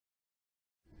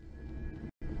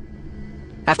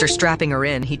After strapping her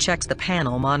in, he checks the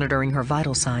panel monitoring her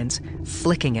vital signs,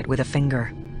 flicking it with a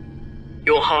finger.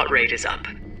 Your heart rate is up.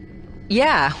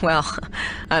 Yeah, well,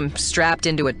 I'm strapped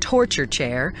into a torture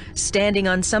chair, standing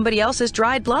on somebody else's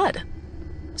dried blood.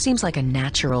 Seems like a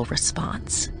natural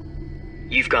response.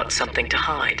 You've got something to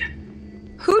hide.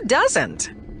 Who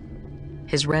doesn't?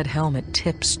 His red helmet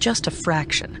tips just a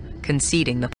fraction,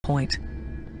 conceding the point.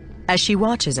 As she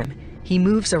watches him, he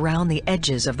moves around the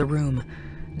edges of the room,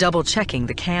 double-checking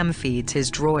the cam feeds his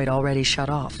droid already shut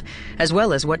off, as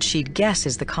well as what she'd guess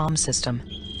is the comm system.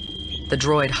 The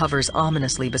droid hovers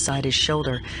ominously beside his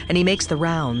shoulder, and he makes the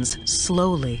rounds,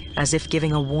 slowly, as if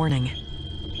giving a warning.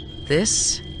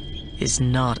 This is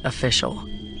not official.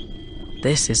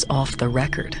 This is off the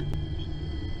record.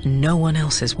 No one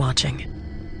else is watching.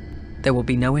 There will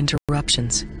be no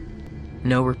interruptions,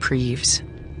 no reprieves.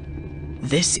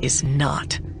 This is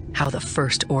not how the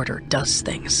First Order does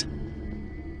things.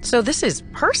 So this is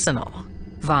personal,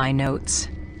 Vi notes.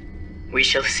 We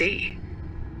shall see.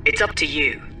 It's up to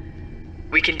you.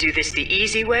 We can do this the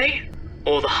easy way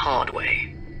or the hard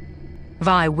way.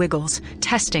 Vi wiggles,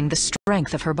 testing the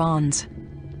strength of her bonds.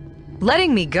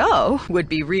 Letting me go would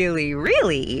be really,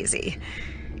 really easy.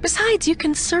 Besides, you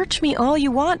can search me all you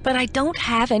want, but I don't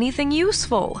have anything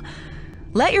useful.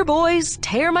 Let your boys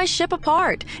tear my ship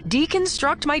apart,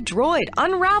 deconstruct my droid,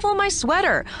 unravel my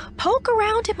sweater, poke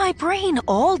around in my brain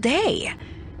all day.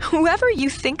 Whoever you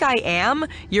think I am,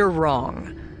 you're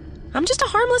wrong. I'm just a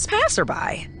harmless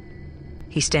passerby.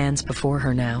 He stands before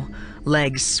her now,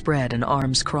 legs spread and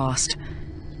arms crossed.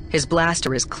 His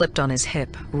blaster is clipped on his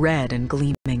hip, red and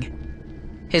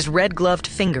gleaming. His red-gloved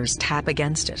fingers tap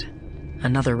against it.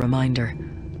 Another reminder.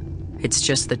 It's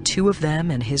just the two of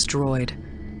them and his droid.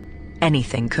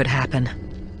 Anything could happen.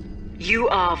 You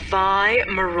are Vi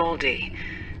Maraldi,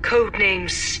 codename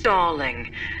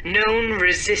Starling, known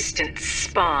resistance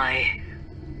spy.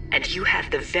 And you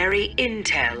have the very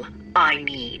intel I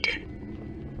need.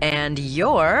 And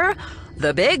you're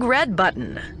the big red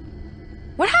button.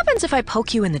 What happens if I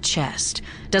poke you in the chest?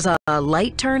 Does a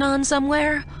light turn on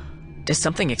somewhere? Does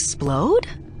something explode?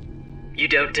 You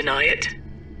don't deny it?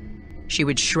 She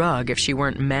would shrug if she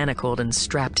weren't manacled and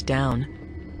strapped down.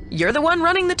 You're the one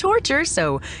running the torture,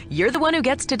 so you're the one who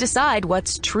gets to decide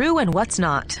what's true and what's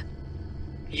not.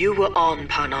 You were on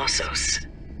Parnassos.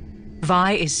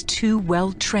 Vi is too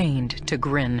well trained to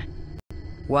grin.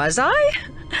 Was I?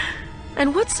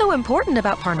 And what's so important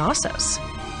about Parnassos?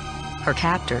 Her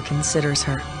captor considers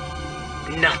her.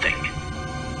 Nothing.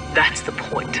 That's the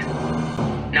point.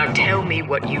 Now tell me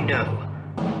what you know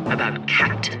about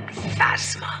Captain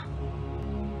Phasma.